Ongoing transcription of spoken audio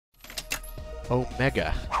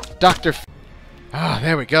Omega. Dr. Ah,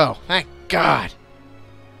 there we go. Thank God.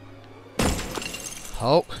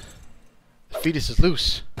 Oh. The fetus is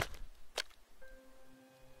loose.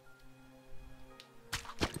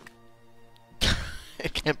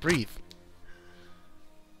 It can't breathe.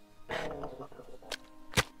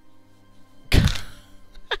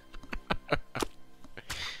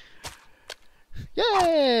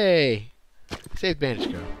 Yay! Save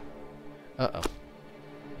bandage girl. Uh-oh.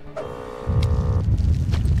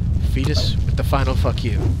 Fetus with the final fuck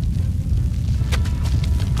you.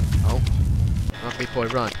 Oh. Run,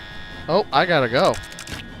 Meatboy, run. Oh, I gotta go.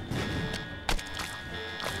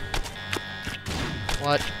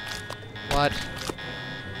 What? What?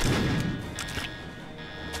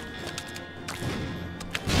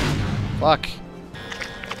 Fuck.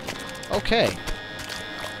 Okay.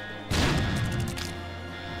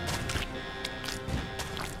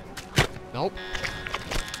 Nope.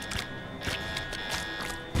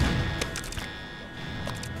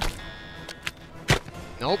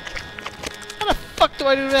 Nope. How the fuck do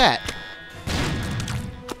I do that?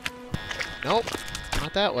 Nope.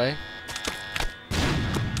 Not that way.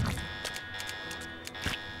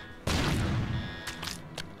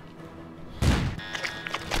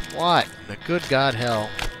 What? The good God hell.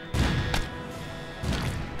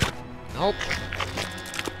 Nope.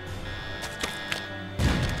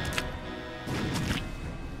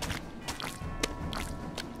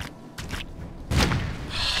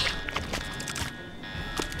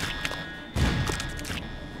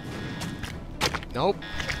 Nope.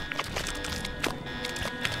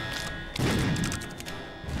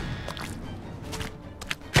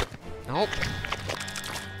 Nope.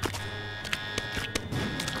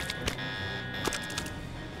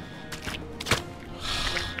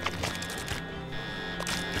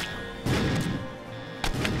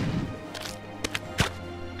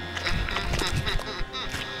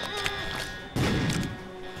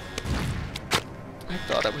 I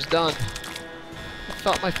thought I was done. I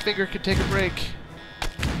thought my finger could take a break.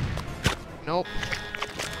 Nope.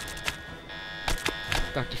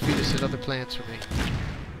 Dr. Fetus had other plans for me.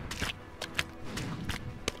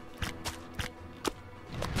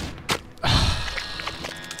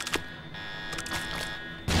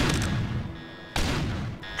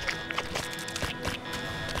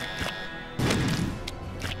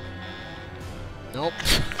 Nope.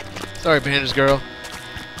 Sorry, bandage girl.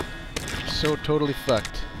 So totally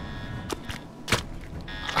fucked.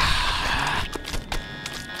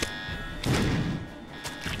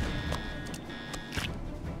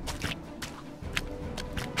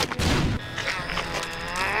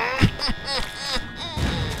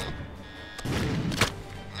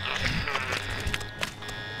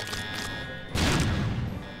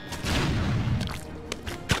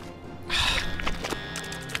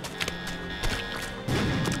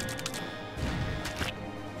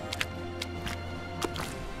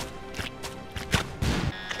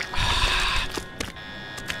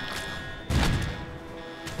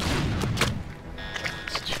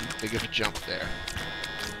 Big of a jump there.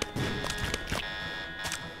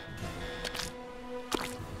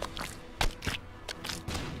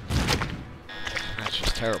 That's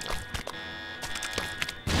just terrible.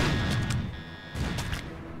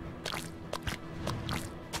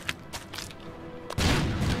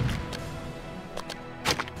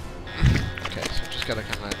 Okay, so just gotta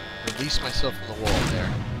kind of release myself from the wall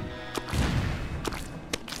there.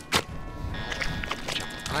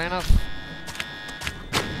 Jump high enough.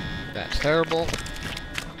 That's terrible.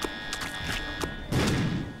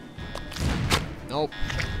 Nope.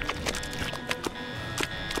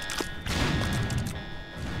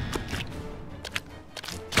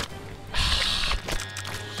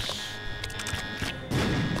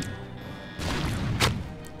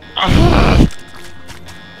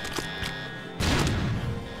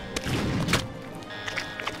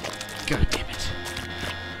 God damn it.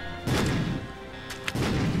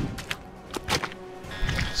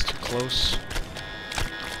 That's too close.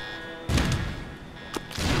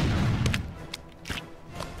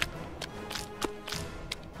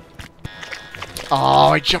 Oh,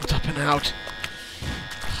 I jumped up and out.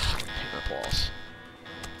 Pain my balls.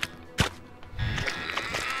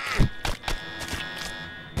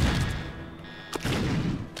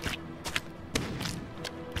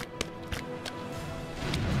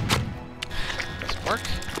 Doesn't work.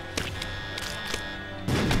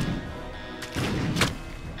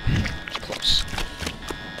 It's close.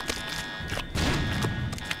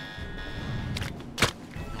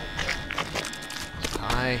 Nope.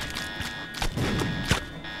 High.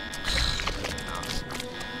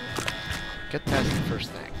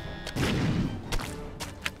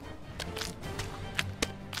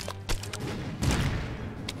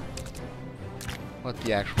 What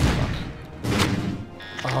the actual fuck?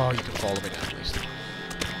 Oh, you can fall all the way down at least.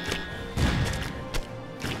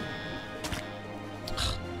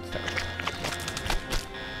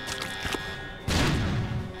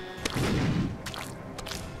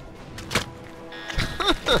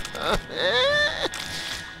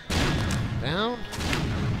 Down.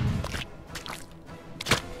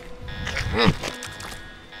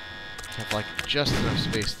 Have like just enough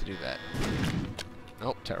space to do that.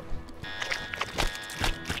 Nope, terrible.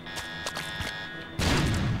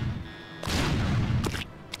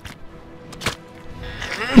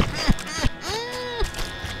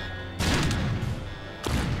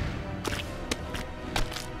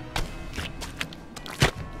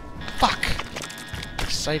 Fuck!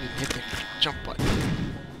 Excited, hit the jump button.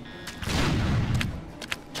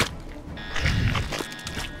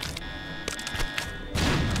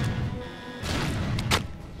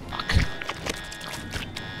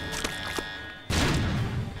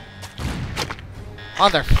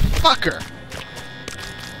 Motherfucker!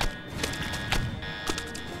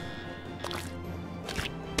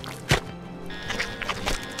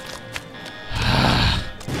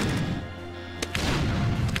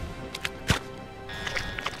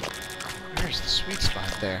 Where's the sweet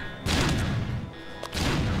spot there?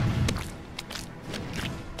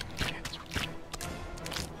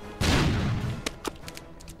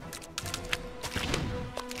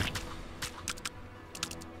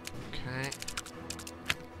 Okay.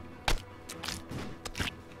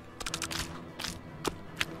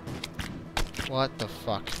 What the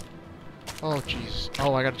fuck? Oh, jeez.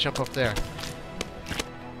 Oh, I gotta jump up there.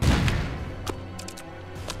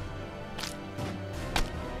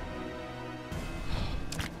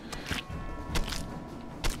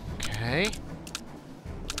 Okay.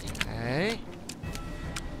 Okay.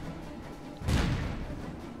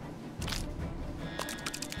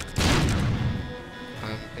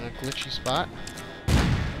 I'm in a glitchy spot.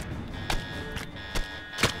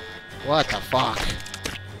 What the fuck?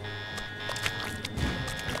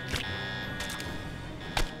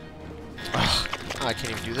 I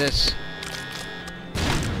can't even do this.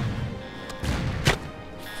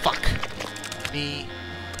 Fuck me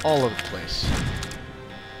all over the place.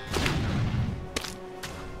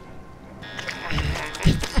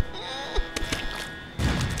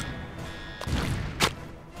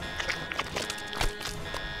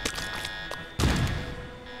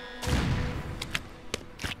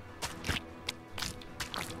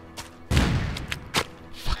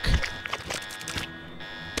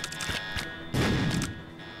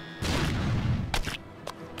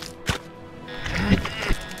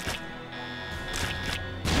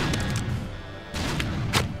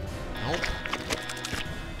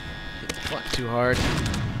 Too hard.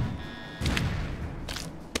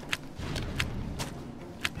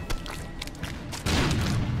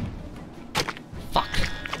 Fuck.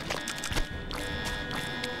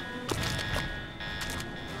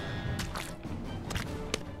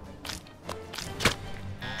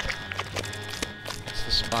 That's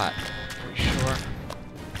the spot. Pretty sure.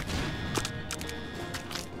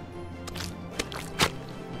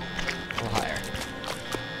 A little higher.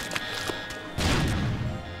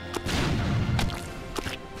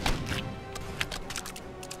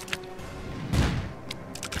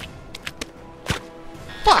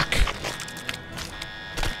 Fuck!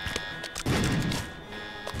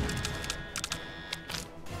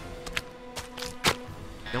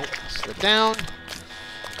 Nope, slip down.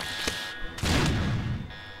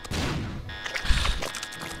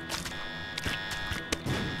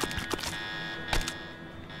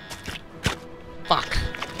 Fuck.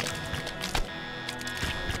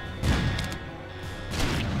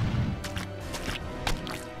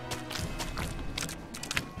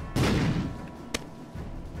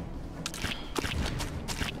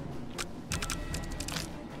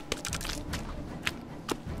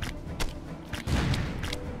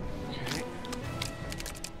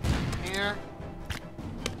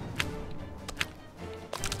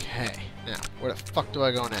 Okay, now, where the fuck do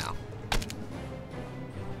I go now?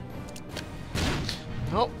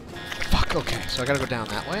 Oh, fuck, okay, so I gotta go down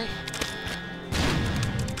that way.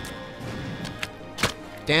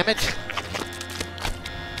 Damn it.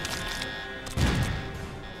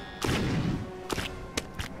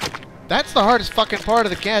 That's the hardest fucking part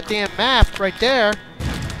of the goddamn map right there.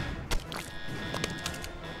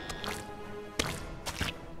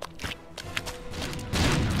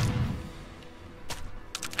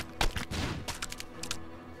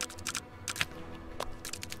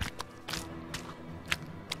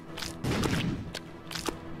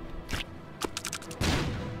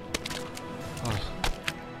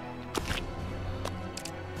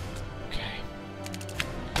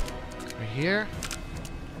 here.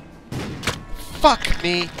 Fuck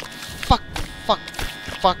me! Fuck, fuck,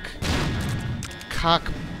 fuck.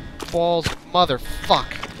 Cock, balls,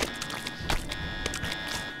 motherfuck.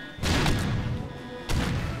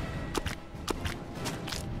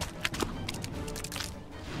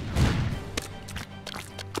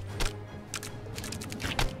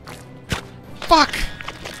 Fuck!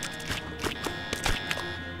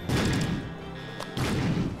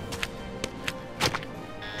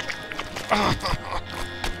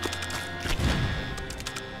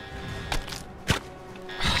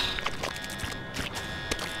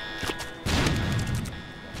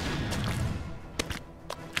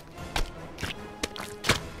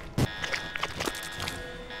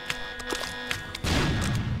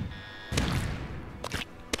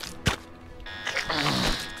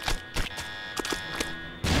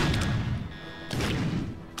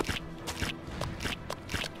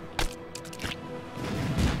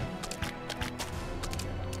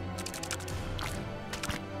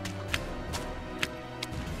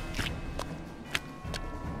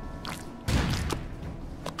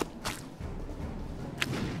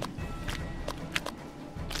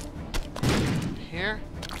 Here.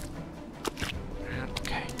 And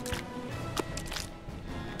okay.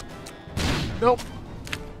 Nope.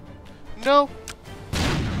 No.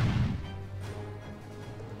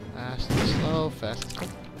 Fast and slow, fast and slow.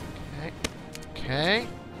 Okay. Okay.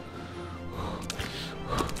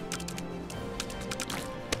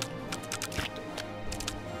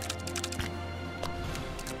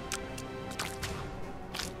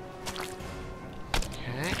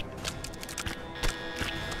 Okay.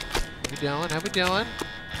 How we doing? How we doing?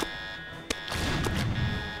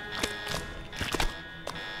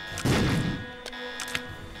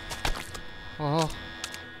 Oh.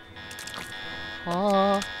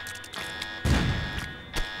 Oh.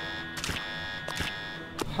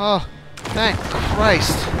 Oh. Thank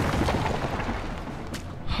Christ.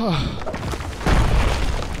 Oh.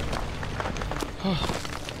 Oh.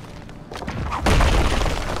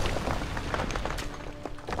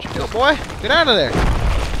 What you doing, boy? Get out of there.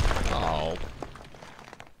 Oh.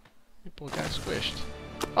 People got squished.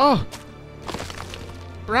 Oh.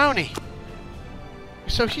 Brownie. You're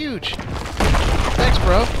so huge. Thanks,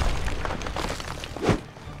 bro.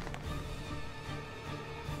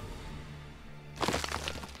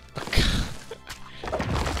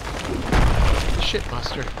 Shit,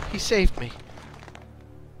 Mustard. He saved me.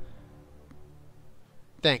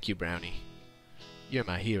 Thank you, Brownie. You're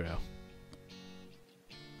my hero.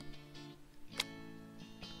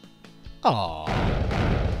 Aww.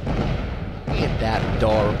 Ain't that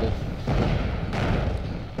adorable?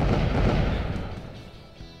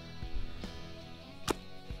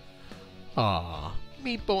 Aw,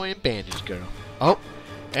 Meatboy and Bandage Girl. Oh,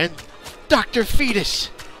 and Dr. Fetus!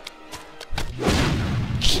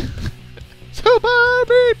 Super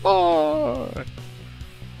Meatboy!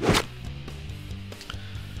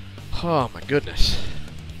 Oh my goodness.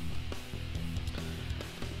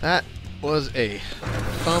 That was a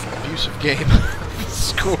thumb abusive game.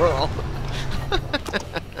 Squirrel.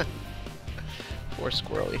 Poor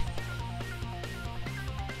Squirrely.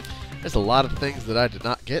 There's a lot of things that I did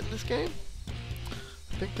not get in this game.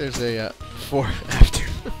 I think there's a before after.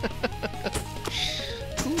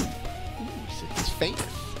 Ooh, he's famous.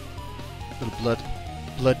 Little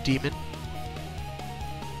blood demon.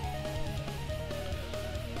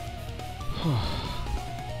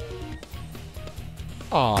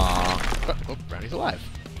 Aww. Oh, Brownie's alive.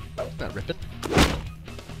 Not ripping.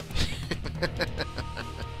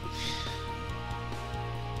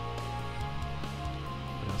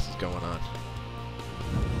 What else is going on?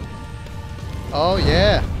 Oh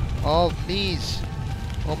yeah! All me's.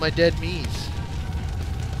 All my dead me's.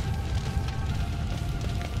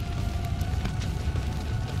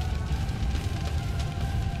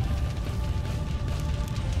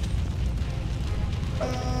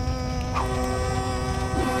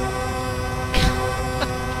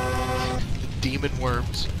 Demon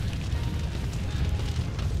worms.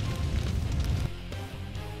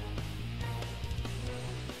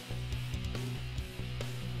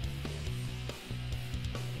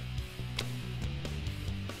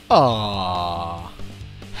 Aww,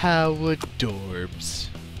 how adorbs.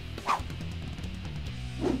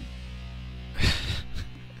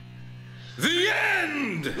 The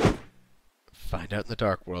end! Find out in the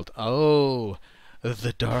dark world. Oh,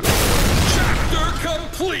 the dark world. Chapter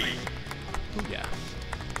complete! Ooh, yeah.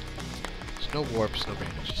 There's no warps, no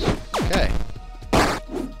bandages. Okay.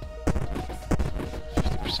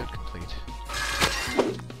 50% complete.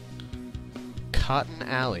 Cotton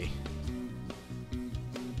Alley.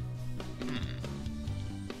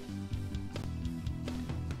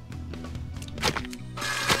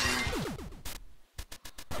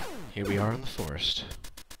 Here we are in the forest.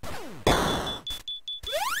 But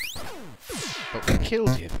we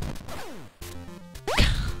killed you.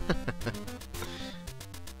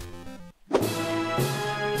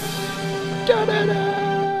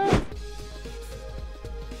 Da-da-da!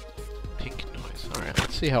 Pink noise. Alright,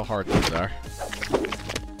 let's see how hard these are.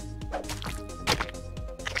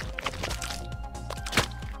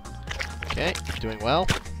 Okay, doing well.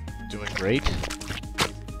 Doing great.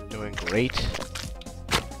 Doing great.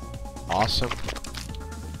 Awesome.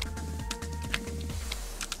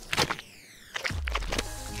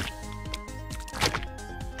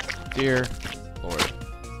 Dear Lord.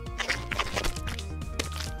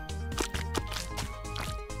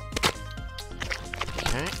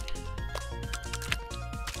 Okay.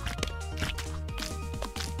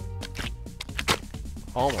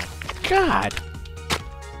 Oh my God!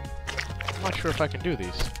 I'm not sure if I can do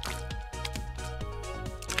these.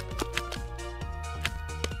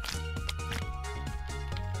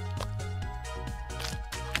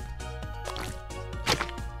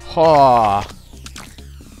 Oh.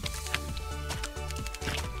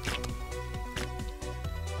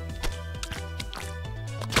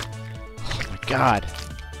 Oh my God.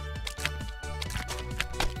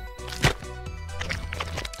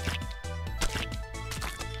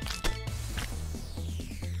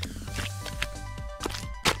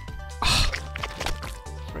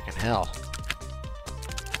 Freaking hell.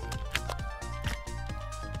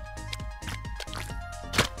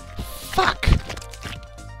 Fuck!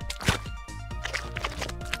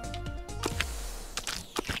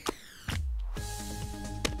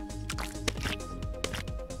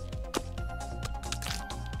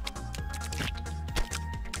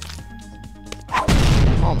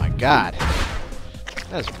 Oh my God.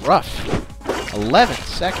 That's rough. 11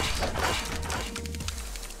 seconds.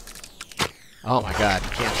 Oh my God,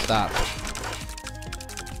 can't stop.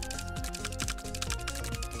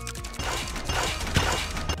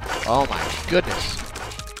 Oh my goodness.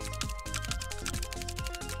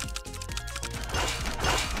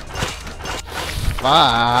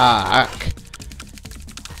 Fuck.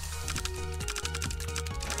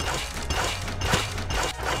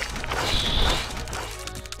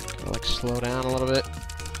 Gotta like slow down a little bit.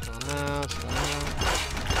 Slow down, slow down.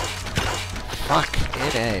 Fuck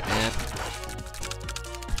NA, man.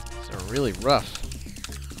 These are really rough.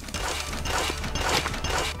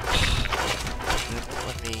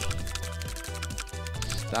 Let me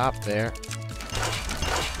stop there.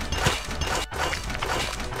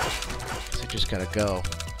 So just gotta go.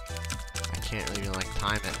 I can't really like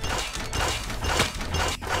time it.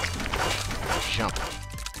 Jump.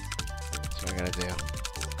 That's what I gotta do.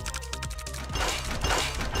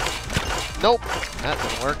 Nope, that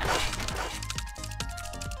didn't work.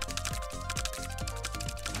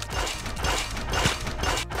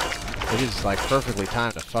 It is like perfectly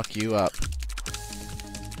timed to fuck you up.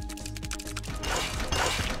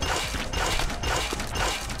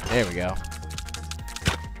 There we go.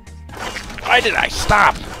 Why did I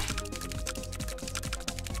stop?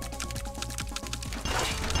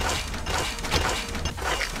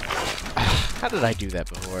 How did I do that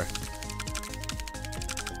before?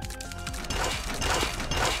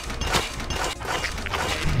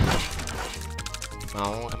 Come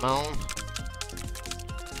on, come on.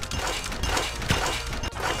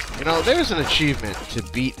 You know, there's an achievement to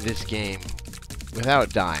beat this game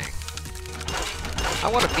without dying. I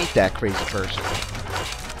want to meet that crazy person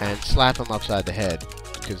and slap him upside the head.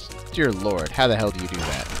 Because, dear Lord, how the hell do you do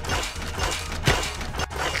that?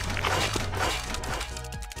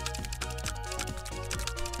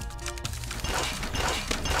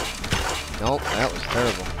 Nope, that was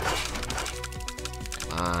terrible.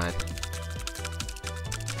 Come on.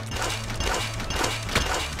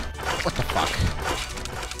 What the fuck?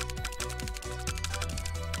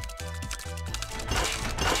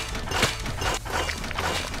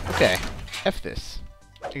 Okay, F this.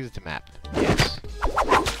 Exit to map. Yes.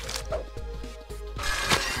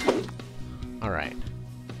 Alright.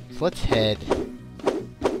 So let's head.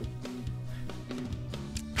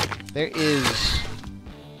 There is...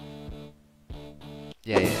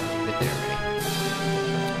 Yeah, been there already.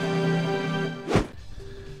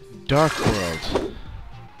 Dark World.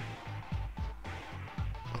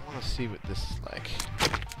 I want to see what this is like.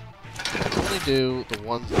 Only do the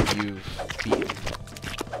ones that you've beaten.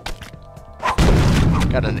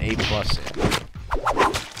 Got an A+ in.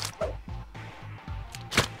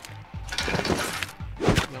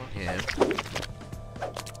 Don't hit.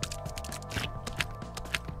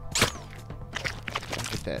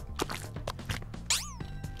 Get that.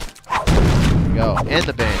 There we go. And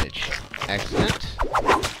the bandage. Excellent.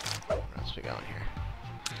 What else we got in here?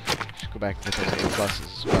 back and get those A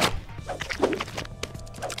pluses as well.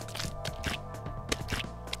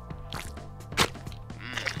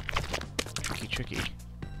 Tricky, tricky.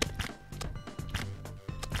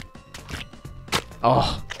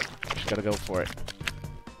 Oh, just gotta go for it.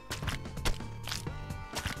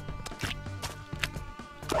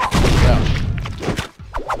 There we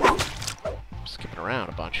go. Skipping around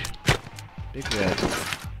a bunch. Big red.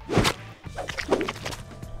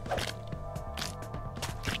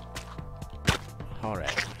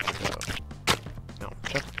 Alright, go. No,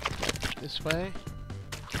 jump this way.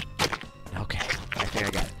 Okay, I think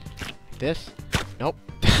I got it. Like this? Nope.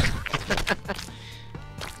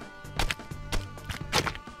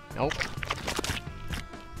 Nope.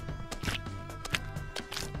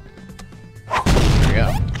 There we go.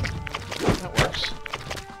 That works.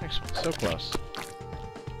 Next one, so close.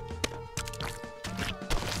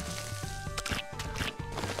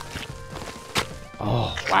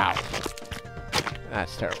 Oh, wow.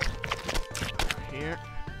 That's terrible. Here.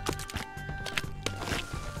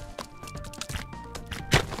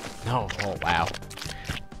 No. Oh, wow.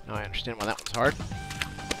 Now I understand why that one's hard.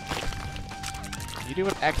 You do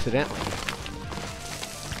it accidentally.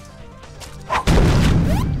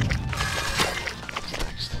 What's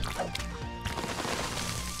next?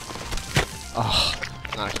 Oh,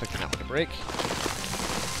 not expecting that one to break.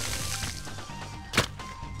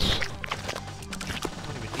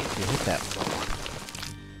 Don't even need to hit that one.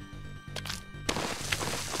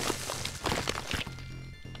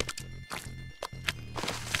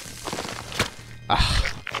 Ah.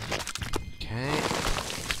 Okay.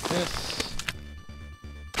 This.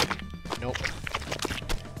 Nope.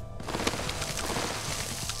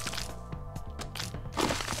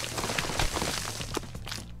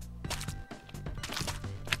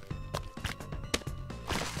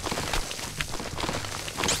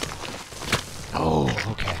 Oh,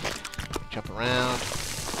 okay. Jump around.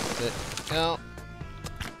 That's it. Go.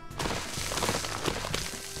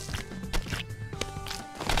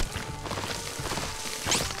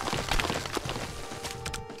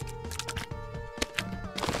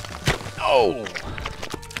 Oh!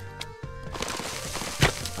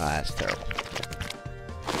 Ah, that's terrible.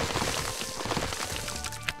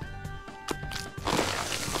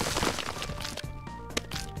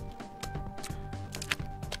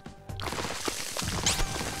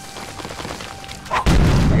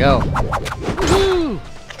 There we go. Woohoo!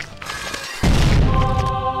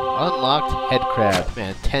 Unlocked head crab.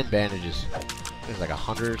 Man, 10 bandages. There's like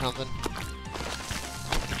 100 or something.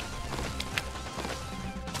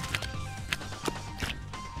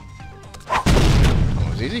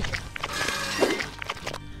 Easy.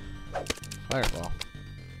 Fireball.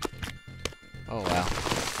 Oh wow.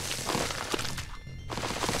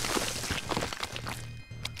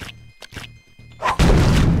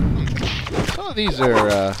 Some of these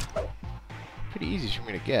are pretty easy for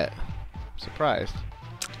me to get. I'm surprised.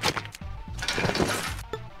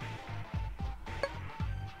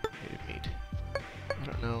 Native meat. I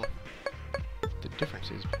don't know what the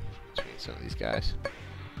difference is between some of these guys.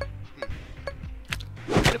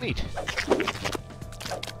 Meat.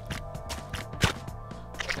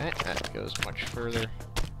 Okay, that goes much further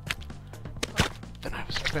than I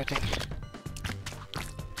was expecting.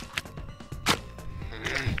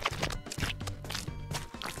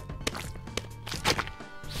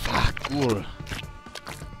 Fuck, cool.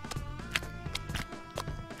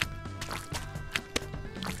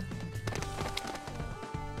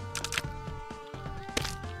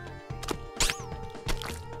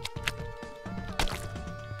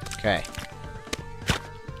 Okay.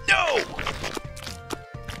 No!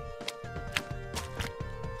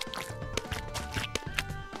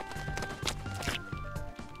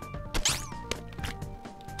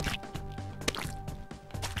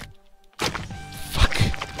 Fuck.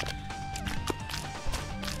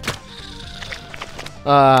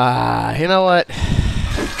 You know what?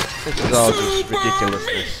 This is all just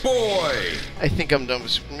ridiculousness. Meatboy! I think I'm done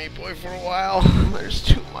with Super Meatboy for a while. There's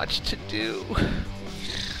too much to do.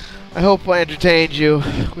 I hope I entertained you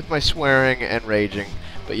with my swearing and raging.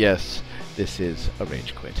 But yes, this is a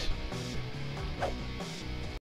rage quit.